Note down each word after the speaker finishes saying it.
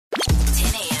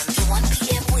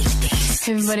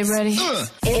Everybody ready?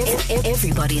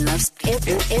 Everybody loves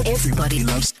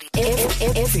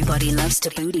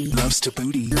Thabooty.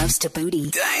 Loves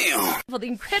Thabooty. Damn. For the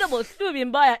incredible Hlubi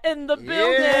Mboya in the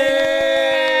building.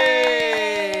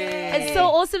 It's so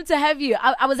awesome to have you.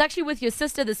 I was actually with your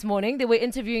sister this morning. They were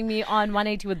interviewing me on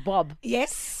 180 with Bob.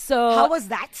 Yes. So how was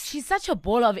that? She's such a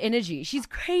ball of energy. She's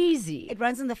crazy. It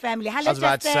runs in the family. Hello, I was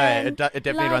about to say, it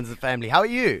definitely runs in the family. How are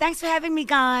you? Thanks for having me,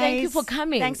 guys. Thank you for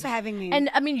coming. Thanks for having me. And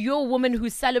I mean, you're a woman who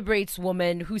celebrates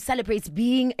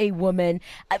being a woman.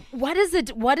 What is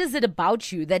it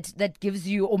about you that gives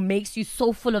you or makes you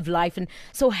so full of life and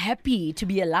so happy to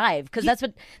be alive? Because that's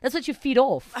what you feed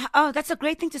off. Oh, that's a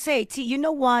great thing to say, T. You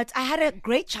know what? I had a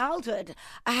great childhood.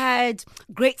 I had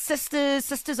great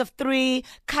sisters of 3,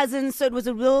 cousins. So it was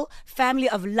a real family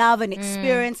of love and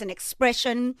experience and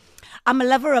expression. I'm a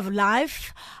lover of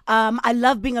life. I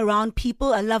love being around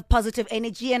people. I love positive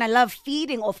energy, and I love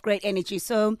feeding off great energy.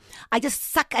 So I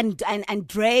just suck and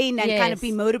drain and kind of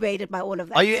be motivated by all of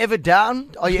that. Are you ever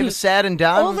down? Are you ever sad and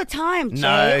down? All the time, Jay.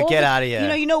 No, get out of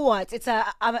here. You know what?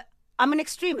 I'm an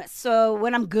extremist. So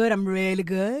when I'm good, I'm really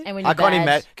good. And when I can't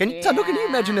imagine. Can you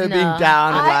imagine her being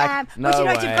down and I am. no But you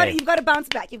know way. what? You've got to bounce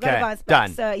back. You've got to bounce back.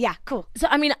 Done. So yeah, cool. So,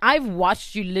 I mean, I've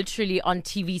watched you literally on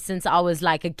TV since I was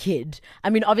like a kid. I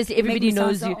mean, obviously everybody me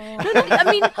knows sound you. so No,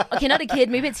 I mean, okay, not a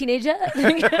kid, maybe a teenager.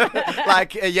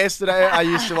 Like yesterday, I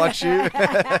used to watch you.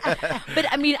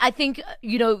 But I mean, I think,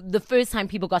 the first time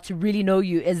people got to really know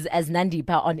you is as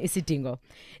Nandipa on Isidingo.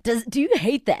 Do you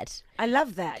hate that? I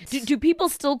love that. Do people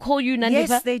still call you Nandipa?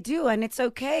 Yes, they do, and it's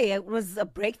okay. It was a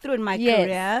breakthrough in my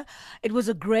career. It was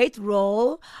a great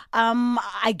role.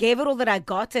 I gave it all that I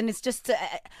got, and it's just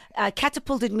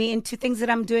catapulted me into things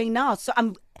that I'm doing now. So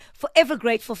I'm forever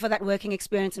grateful for that working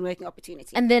experience and working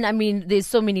opportunity. And then, I mean, there's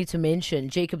so many to mention.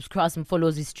 Jacob's Cross,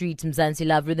 Mfolozi Street, Mzansi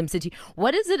Love, Rhythm City.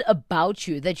 What is it about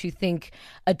you that you think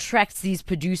attracts these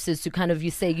producers to kind of, you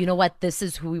say, you know what, this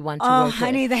is who we want to work with? Oh,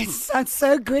 honey, that sounds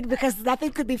so good because nothing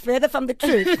could be further from the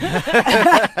truth.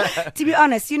 To be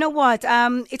honest, you know what?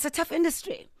 It's a tough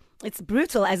industry. It's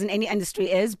brutal, as in any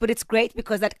industry is, but it's great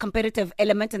because that competitive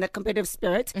element and that competitive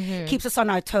spirit keeps us on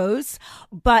our toes.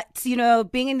 But,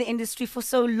 being in the industry for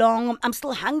so long, I'm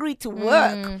still hungry to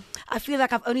work. I feel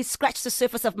like I've only scratched the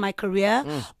surface of my career.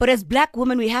 But as Black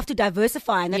women, we have to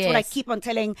diversify. And that's what I keep on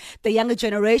telling the younger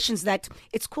generations, that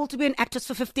it's cool to be an actress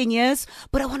for 15 years,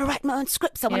 but I want to write my own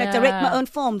scripts. I want to direct my own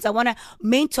films. I want to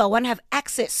mentor. I want to have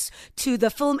access to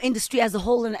the film industry as a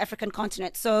whole in the African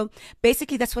continent. So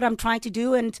basically, that's what I'm trying to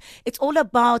do. And it's all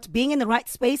about being in the right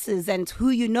spaces and who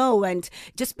you know, and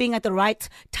just being at the right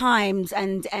times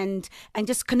and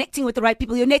just connecting with the right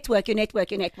people. Your network.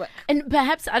 And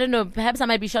perhaps, I don't know, perhaps I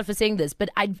might be short for saying this, but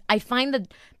I find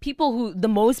that the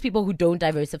most people who don't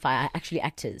diversify are actually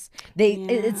actors.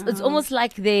 It's almost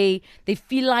like they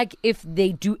feel like if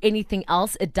they do anything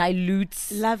else, it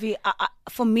dilutes. Lovey,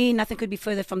 for me, nothing could be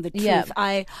further from the truth. Yeah.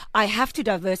 I have to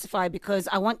diversify because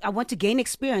I want to gain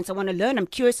experience. I want to learn. I'm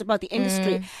curious about the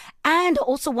industry. And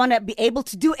also want to be able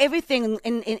to do everything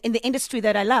in the industry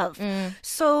that I love.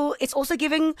 So it's also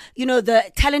giving, the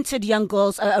talented young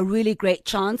girls a really great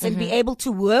chance and be able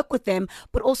to work with them,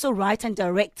 but also write and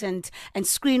direct and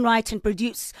screenwrite and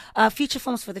produce feature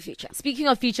films for the future. Speaking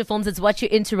of feature films, it's what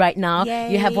you're into right now.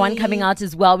 Yay. You have one coming out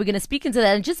as well. We're going to speak into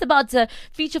that and just about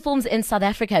feature films in South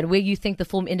Africa and where you think the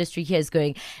film industry here is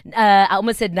going. I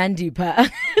almost said Nandipa.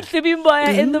 Hlubi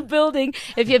Mboya in the building.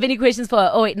 If you have any questions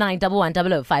for 089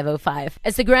 11 505.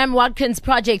 It's the Graham Watkins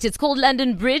project. It's called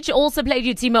London Bridge. Also played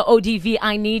you Timo ODV,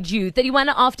 I Need You. 31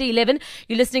 after 11.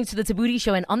 You're listening to the Thabooty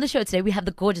Show. And on the show today, we have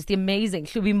the gorgeous, the amazing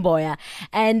Hlubi Mboya.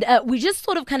 And we just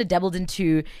sort of kind of dabbled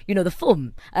into, the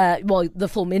film, the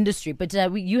film industry. But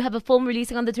you have a film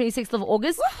releasing on the 26th of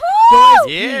August.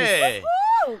 Yeah.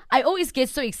 I always get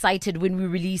so excited when we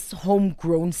release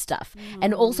homegrown stuff.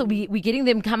 And also we're getting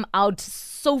them come out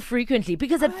so frequently,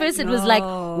 because at first it was like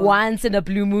once in a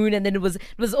blue moon, and then it was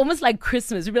almost like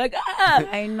Christmas. We'd be like,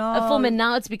 I know, a film, and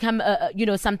now it's become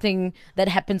something that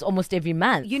happens almost every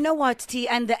month. You know what, T,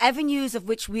 and the avenues of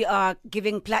which we are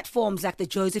giving platforms like the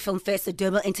Jozi Film Fest, the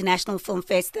Durban International Film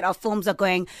Fest, that our films are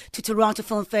going to Toronto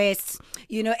Film Fests,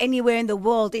 anywhere in the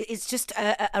world. It's just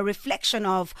a reflection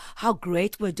of how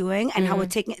great we're doing and how we're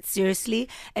taking it seriously,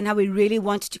 and how we really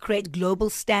want to create global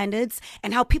standards,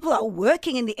 and how people are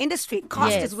working in the industry.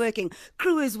 Cast is working,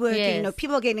 crew is working,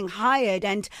 people are getting hired,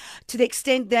 and to the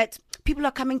extent that people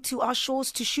are coming to our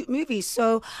shores to shoot movies.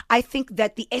 So I think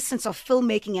that the essence of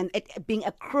filmmaking and it being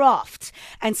a craft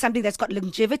and something that's got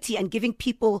longevity and giving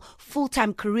people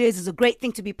full-time careers is a great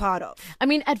thing to be part of. I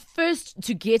mean, at first,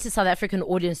 to get a South African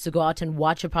audience to go out and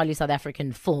watch a proudly South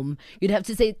African film, you'd have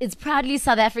to say it's proudly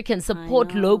South African,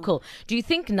 support local. Do you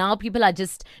think now people are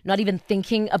just not even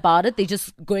thinking about it? They're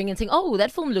just going and saying, oh,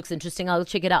 that film looks interesting, I'll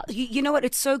check it out. You know what?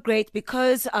 It's so great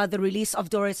because the release of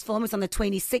Dora's film is on the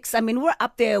 26th. I mean, we're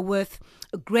up there with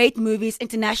great movies,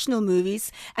 international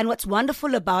movies. And what's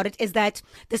wonderful about it is that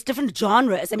there's different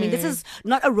genres. I mean, this is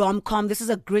not a rom-com. This is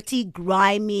a gritty,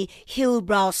 grimy,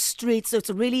 hillbrow street. So it's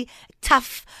a really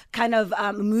tough kind of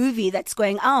movie that's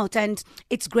going out. And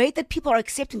it's great that people are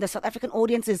accepting, the South African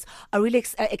audiences are really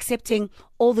accepting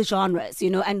all the genres,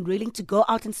 and willing to go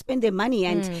out and spend their money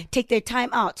and take their time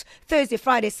out Thursday,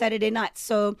 Friday, Saturday night.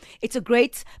 So it's a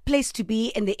great place to be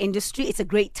in the industry. It's a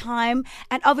great time.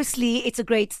 And obviously it's a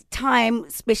great time,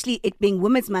 especially it being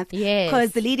Women's Month. Yes.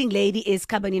 Because the leading lady is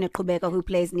Kabanina Qubeka, who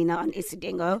plays Nina on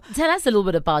Isidingo. Tell us a little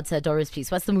bit about Doris, please.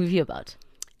 What's the movie about?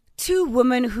 Two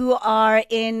women who are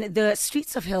in the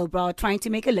streets of Hillbrow trying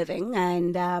to make a living,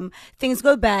 and things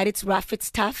go bad. It's rough. It's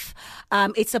tough.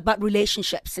 It's about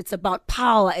relationships. It's about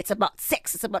power. It's about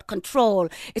sex. It's about control.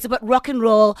 It's about rock and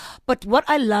roll. But what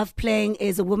I love playing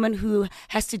is a woman who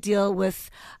has to deal with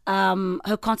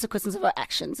her consequences of her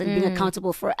actions and being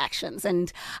accountable for her actions.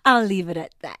 And I'll leave it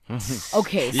at that.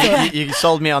 Okay. So You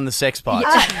sold me on the sex part.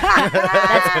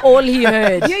 that's all he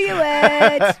heard. You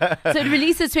would. So it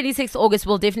releases 26th August.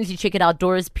 We'll definitely check it out.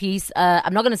 Dora's piece.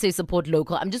 I'm not going to say support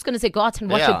local. I'm just going to say go out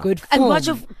and watch a good film. And watch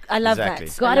I love Exactly.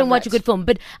 that. Go out and watch a good film.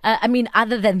 But I mean,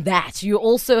 other than that, you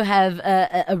also have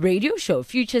a radio show,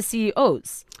 Future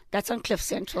CEOs. That's on Cliff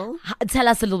Central. Tell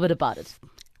us a little bit about it.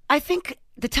 I think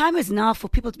the time is now for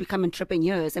people to become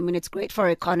entrepreneurs. I mean, it's great for our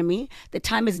economy. The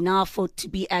time is now to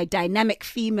be a dynamic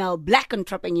female black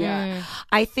entrepreneur.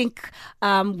 I think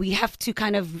we have to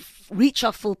kind of reach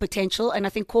our full potential. And I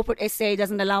think corporate SA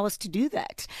doesn't allow us to do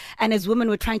that. And as women,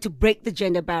 we're trying to break the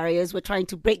gender barriers. We're trying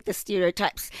to break the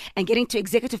stereotypes and get into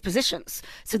executive positions.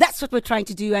 So that's what we're trying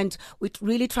to do. And we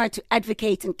really try to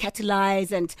advocate and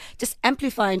catalyze and just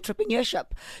amplify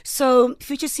entrepreneurship. So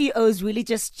Future CEOs really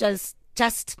just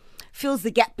fills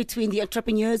the gap between the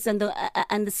entrepreneurs and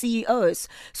the CEOs.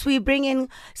 So we bring in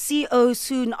CEOs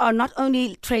who are not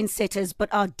only trendsetters, but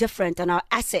are different and are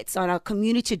assets, and are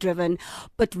community driven,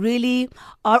 but really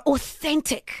are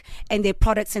authentic in their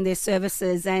products and their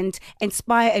services and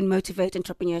inspire and motivate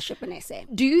entrepreneurship in SA.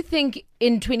 Do you think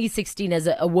in 2016, as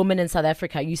a woman in South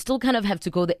Africa, you still kind of have to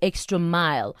go the extra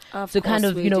mile to kind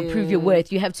of, prove your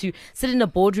worth? You have to sit in a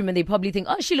boardroom and they probably think,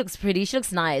 oh, she looks pretty, she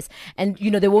looks nice. And,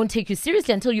 they won't take you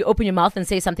seriously until you open your mouth and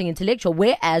say something intellectual.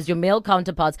 Whereas your male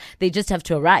counterparts, they just have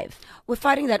to arrive. We're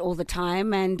fighting that all the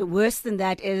time. And worse than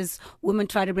that is women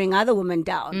try to bring other women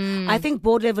down. I think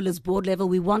board level is board level.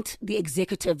 We want the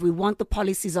executive. We want the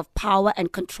policies of power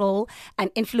and control and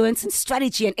influence and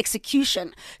strategy and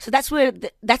execution. So that's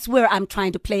where I'm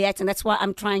trying to play at. And that's why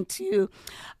I'm trying to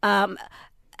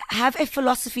have a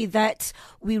philosophy that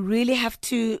we really have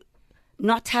to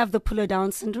not have the puller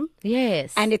down syndrome.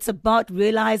 Yes. And it's about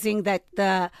realizing that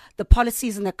the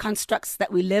policies and the constructs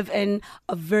that we live in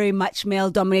are very much male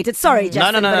dominated. Sorry,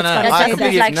 Justin. No. Should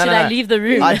I leave the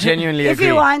room? I genuinely agree. If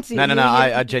you want to. No.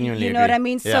 I genuinely agree. You know what I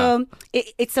mean? Yeah. So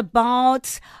it's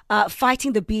about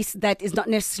fighting the beast that is not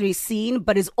necessarily seen,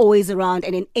 but is always around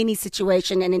and in any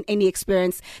situation and in any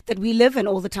experience that we live in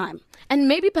all the time. And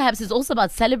maybe perhaps it's also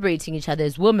about celebrating each other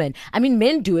as women. I mean,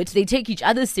 men do it. They take each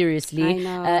other seriously. I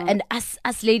know. And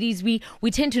us ladies, we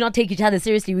tend to not take each other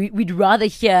seriously. We'd rather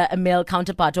hear a male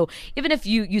counterpart. Or even if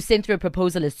you send through a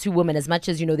proposal as two women, as much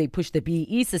as, they push the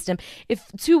BEE system,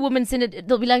 if two women send it,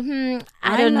 they'll be like,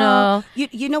 I don't know.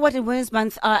 You know what, in Women's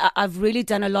Month, I've really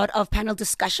done a lot of panel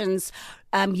discussions.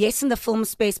 Yes, in the film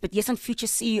space, but yes, on future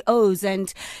CEOs.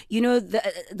 And,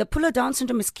 the puller down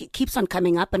syndrome keeps on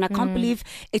coming up. And I can't believe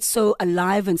it's so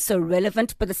alive and so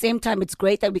relevant. But at the same time, it's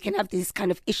great that we can have these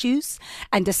kind of issues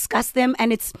and discuss them.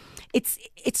 And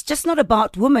it's just not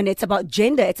about women. It's about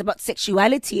gender. It's about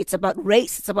sexuality. It's about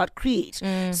race. It's about creed.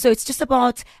 So it's just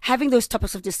about having those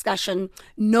topics of discussion,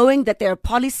 knowing that there are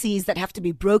policies that have to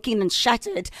be broken and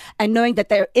shattered, and knowing that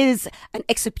there is an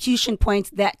execution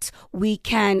point that we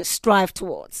can strive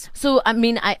towards. So, I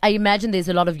mean, I imagine there's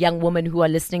a lot of young women who are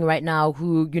listening right now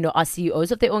who, are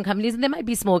CEOs of their own companies, and there might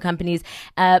be small companies.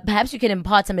 Perhaps you can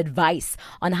impart some advice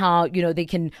on how, they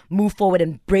can move forward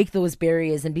and break those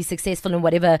barriers and be successful in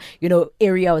whatever,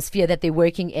 area or sphere that they're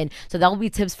working in. So that will be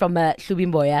tips from Hlubi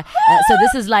Mboya. So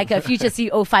this is like a Future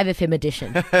CEO 5FM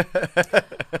edition.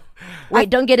 Wait,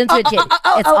 don't get into it yet.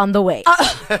 It's on the way.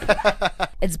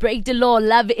 It's Break the Law.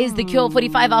 Love is the cure.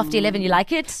 45 after 11. You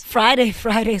like it?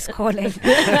 Friday's calling.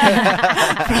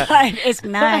 Friday's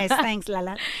nice. Thanks,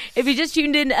 Lala. If you just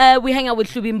tuned in, we hang out with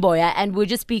Hlubi Mboya, and we're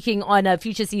just speaking on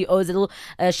Future CEO's little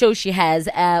show she has,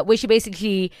 where she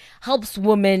basically helps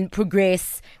women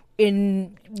progress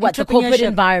in the corporate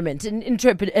environment, in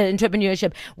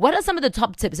entrepreneurship. What are some of the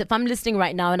top tips if I'm listening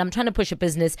right now and I'm trying to push a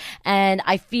business and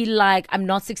I feel like I'm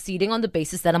not succeeding on the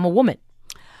basis that I'm a woman?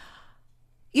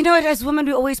 You know, as women,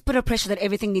 we always put a pressure that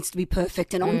everything needs to be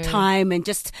perfect and on time and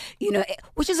just,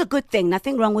 which is a good thing.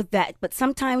 Nothing wrong with that. But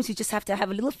sometimes you just have to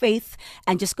have a little faith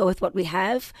and just go with what we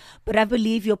have. But I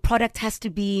believe your product has to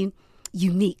be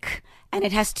unique, and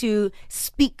it has to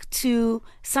speak to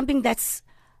something that's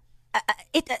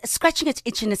scratching its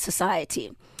itch in a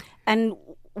society. And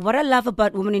what I love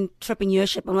about women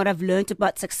entrepreneurship and what I've learned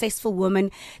about successful women,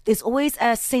 there's always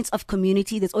a sense of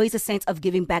community. There's always a sense of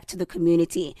giving back to the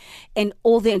community. And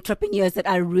all the entrepreneurs that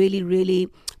I really, really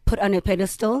put on a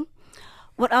pedestal.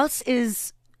 What else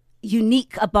is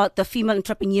unique about the female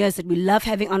entrepreneurs that we love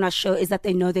having on our show is that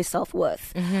they know their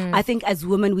self-worth. I think as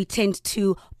women, we tend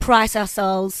to price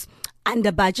ourselves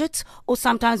under budget, or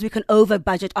sometimes we can over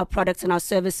budget our products and our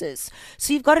services.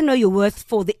 So you've got to know your worth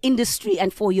for the industry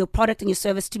and for your product and your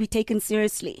service to be taken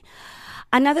seriously.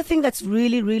 Another thing that's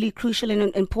really, really crucial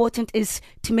and important is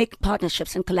to make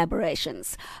partnerships and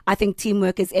collaborations. I think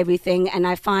teamwork is everything, and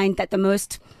I find that the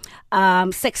most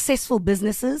successful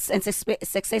businesses and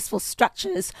successful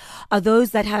structures are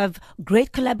those that have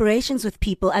great collaborations with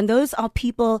people, and those are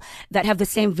people that have the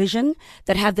same vision,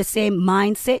 that have the same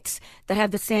mindset, that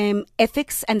have the same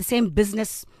ethics and the same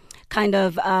business kind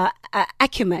of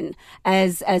acumen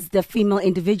as the female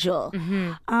individual.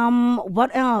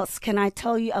 What else can I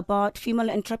tell you about female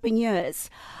entrepreneurs?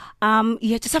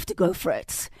 You just have to go for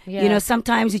it. Yeah.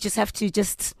 Sometimes you just have to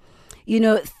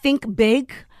think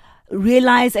big,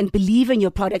 realize and believe in your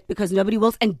product because nobody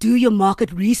will, and do your market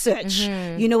research.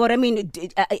 You know what I mean?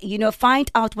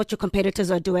 Find out what your competitors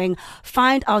are doing,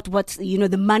 find out what,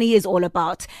 the money is all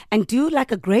about, and do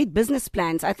like a great business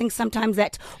plans. I think sometimes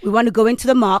that we want to go into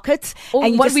the market.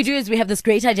 And what we do is we have this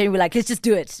great idea and we're like, let's just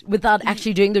do it without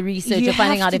actually doing the research or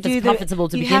finding out if it's profitable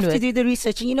to begin with. You have to do the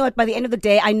research. And you know what? By the end of the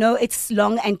day, I know it's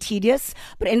long and tedious,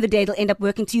 but at the end of the day, it'll end up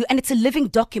working to you. And it's a living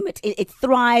document. It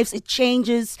thrives, it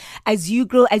changes as you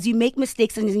grow, as you make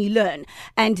mistakes and you learn.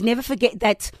 And never forget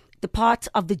that the part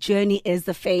of the journey is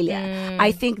the failure.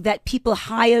 I think that people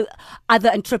hire other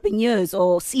entrepreneurs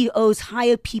or CEOs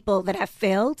hire people that have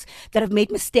failed, that have made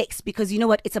mistakes, because you know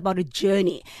what? It's about a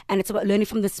journey, and it's about learning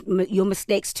from your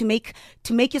mistakes to make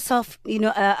yourself,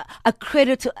 a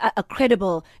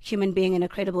credible human being and a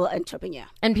credible entrepreneur.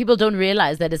 And people don't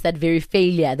realize that it's that very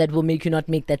failure that will make you not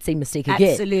make that same mistake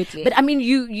again. Absolutely. But I mean,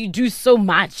 you do so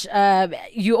much.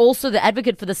 You're also the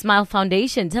advocate for the Smile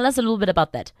Foundation. Tell us a little bit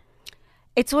about that.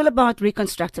 It's all about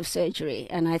reconstructive surgery,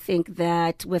 and I think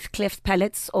that with cleft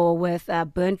palates or with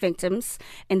burn victims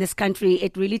in this country,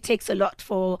 it really takes a lot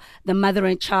for the mother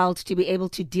and child to be able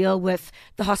to deal with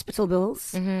the hospital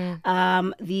bills,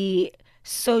 the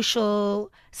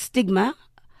social stigma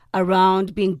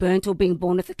around being burnt or being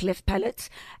born with a cleft palate,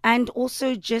 and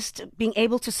also just being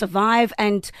able to survive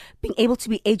and being able to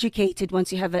be educated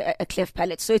once you have a cleft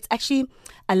palate. So it's actually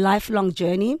a lifelong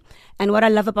journey. And what I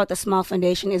love about the Smile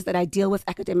Foundation is that I deal with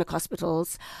academic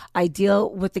hospitals, I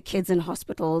deal with the kids in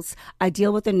hospitals, I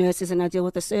deal with the nurses, and I deal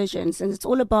with the surgeons. And it's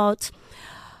all about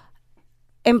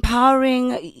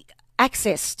empowering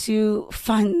access to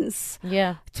funds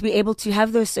to be able to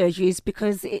have those surgeries,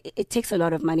 because it takes a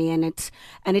lot of money, and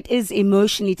it is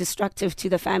emotionally destructive to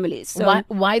the families. So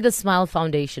why the Smile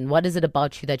Foundation? What is it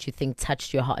about you that you think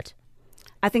touched your heart?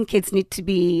 I think kids need to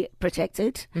be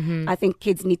protected. I think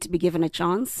kids need to be given a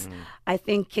chance. I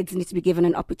think kids need to be given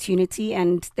an opportunity,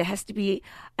 and there has to be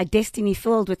a destiny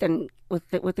filled with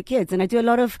the kids. And I do a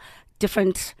lot of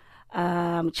different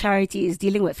charities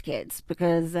dealing with kids,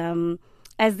 because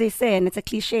as they say, and it's a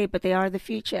cliche, but they are the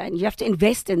future, and you have to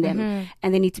invest in them,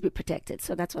 and they need to be protected.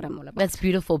 So that's what I'm all about. That's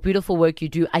beautiful, beautiful work you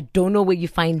do. I don't know where you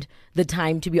find the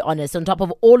time, to be honest. On top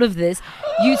of all of this,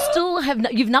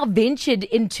 you've now ventured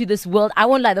into this world. I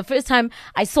won't lie, the first time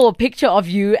I saw a picture of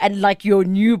you and like your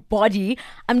new body,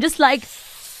 I'm just like,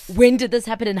 when did this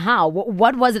happen and how?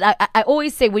 What was it? I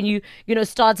always say when you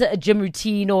start a gym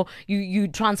routine or you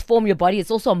transform your body,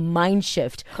 it's also a mind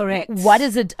shift. Correct. What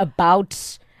is it about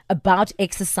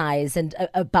exercise and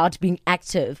about being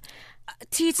active?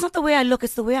 T, it's not the way I look,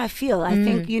 it's the way I feel. I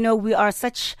think, we are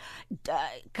such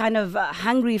kind of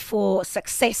hungry for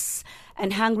success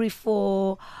and hungry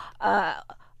for a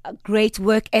great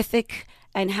work ethic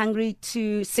and hungry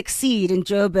to succeed in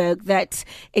Joburg that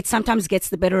it sometimes gets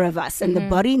the better of us. And the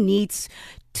body needs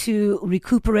to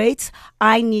recuperate.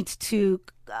 I need to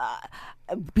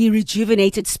be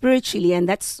rejuvenated spiritually, and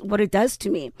that's what it does to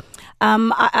me.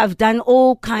 I've done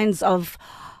all kinds of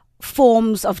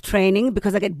forms of training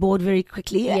because I get bored very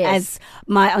quickly, as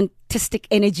my artistic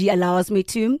energy allows me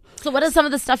to. So what are some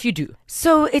of the stuff you do?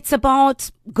 So it's about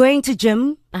going to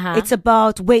gym. It's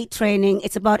about weight training.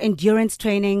 It's about endurance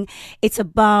training. It's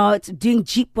about doing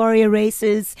Jeep Warrior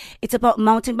races. It's about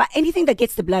mountain bike, anything that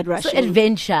gets the blood rushing. So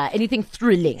adventure, anything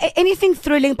thrilling. Anything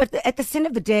thrilling, but at the end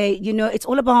of the day, it's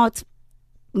all about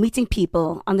meeting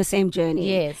people on the same journey.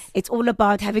 Yes. It's all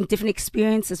about having different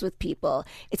experiences with people.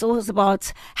 It's always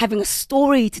about having a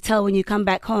story to tell when you come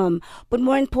back home. But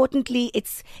more importantly,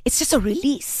 it's just a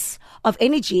release of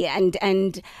energy,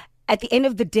 and at the end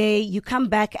of the day, you come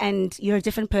back and you're a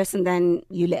different person than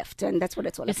you left, and that's what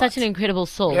it's all You're about. such an incredible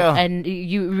soul, Yeah. and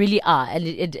you really are, and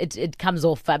it comes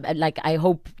off. Like, I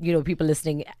hope people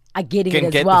listening are getting Can it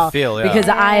as get the well, feel, yeah. because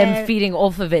I am feeding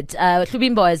off of it.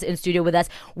 Hlubi Mboya is in studio with us.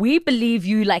 We believe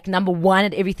you like number one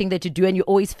at everything that you do, and you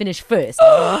always finish first.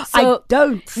 I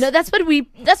don't. No, that's what we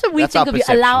That's think our of you.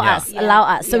 perception, Allow yeah. us, allow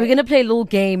us. So we're gonna play a little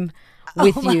game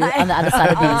with you on the other side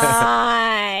of these.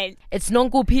 Right. It's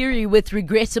Nonko Piri with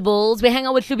Regrettables. We hang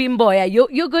out with Hlubi Mboya.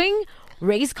 You're going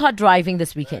race car driving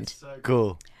this weekend.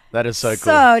 Cool. That is so cool.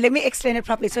 So let me explain it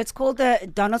properly. So it's called the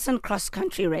Donaldson Cross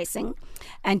Country Racing.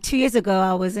 And 2 years ago,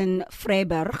 I was in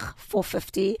Vryburg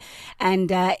 450. And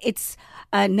it's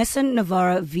a Nissan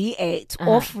Navara V8,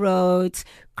 off-road,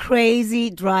 crazy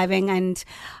driving. And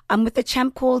I'm with a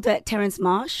champ called Terrence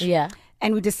Marsh. Yeah.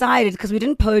 And we decided, because we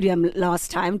didn't podium last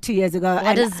time, 2 years ago. What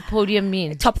and does podium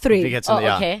mean? top three? He gets in the,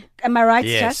 yeah. Okay. Am I right,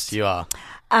 Yes, Just? you are.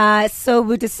 So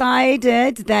we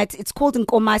decided that it's called an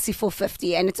Nkomasi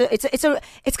 450, and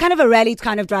it's kind of a rally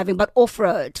kind of driving, but off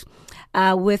road,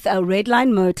 with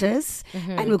Redline Motors,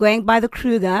 and we're going by the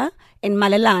Kruger in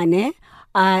Malelane.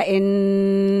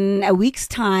 In a week's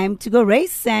time to go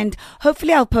race, and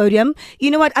hopefully I'll podium.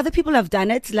 You know what? Other people have done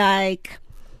it, like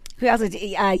who else?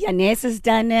 Yanes has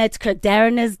done it. Kirk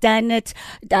Darren has done it.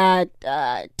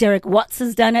 Derek Watts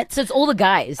has done it. So it's all the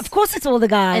guys. Of course, it's all the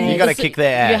guys. You gotta So kick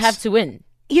their ass. You have to win.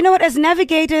 You know what? As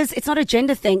navigators, it's not a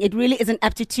gender thing. It really is an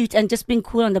aptitude and just being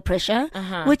cool under pressure,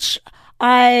 which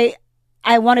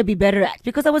I want to be better at,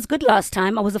 because I was good last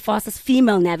time. I was the fastest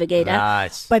female navigator.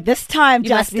 Nice. But this time,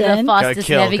 You must be the Justin, fastest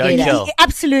kill, go navigator. kill.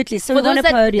 absolutely. So For we're on those a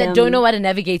podium. that don't know what a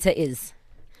navigator is,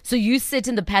 so you sit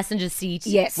in the passenger seat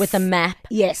Yes. with a map,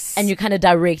 Yes. and you kind of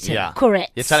direct him. Yeah.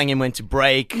 Correct. You're telling him when to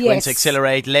brake, when Yes. to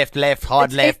accelerate, left,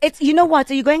 hard left. It's you know what?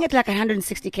 So you're going at like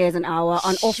 160 k's an hour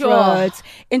on Sure. off-roads,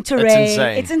 in terrain.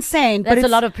 insane. It's insane. That's but a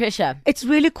it's, lot of pressure. It's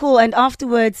really cool. And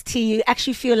afterwards, you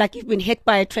actually feel like you've been hit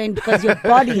by a train because your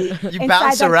body You inside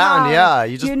bounce the around, car, yeah.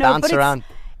 You just bounce but around.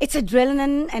 It's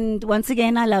adrenaline, and once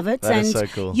again, I love it. That and is so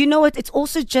cool. You know what? It's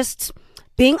also just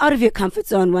being out of your comfort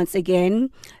zone once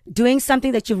again, doing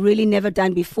something that you've really never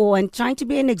done before, and trying to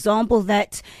be an example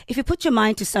that if you put your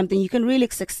mind to something, you can really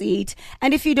succeed.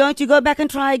 And if you don't, you go back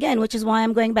and try again, which is why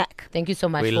I'm going back. Thank you so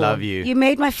much. We for- love you. You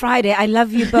made my Friday. I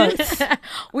love you both.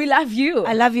 We love you.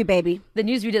 I love you, baby. The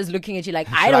newsreader is looking at you like,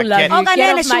 I don't like, love get- you. Oh, Get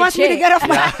Nana, off she my wants me to chair. get off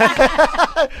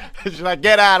my... She's like,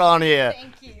 get out on here.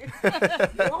 I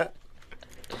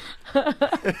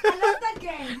love that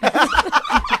game.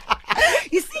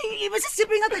 You see, he was just to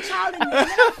bring out the child in me. And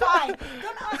then I'm fine.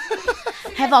 Don't ask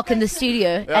me. Havoc in the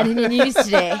studio and in the news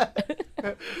today.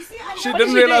 You see, I She love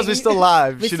didn't you realize doing? we're still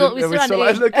live. We're She still- didn't- we're still on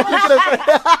air. Look at her.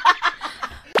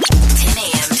 10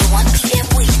 a.m. to 1 p.m.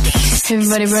 weekdays.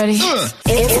 Everybody ready?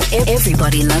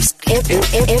 Everybody loves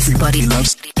Thabooty.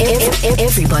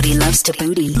 Everybody loves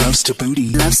Thabooty.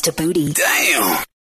 Loves Thabooty. Damn.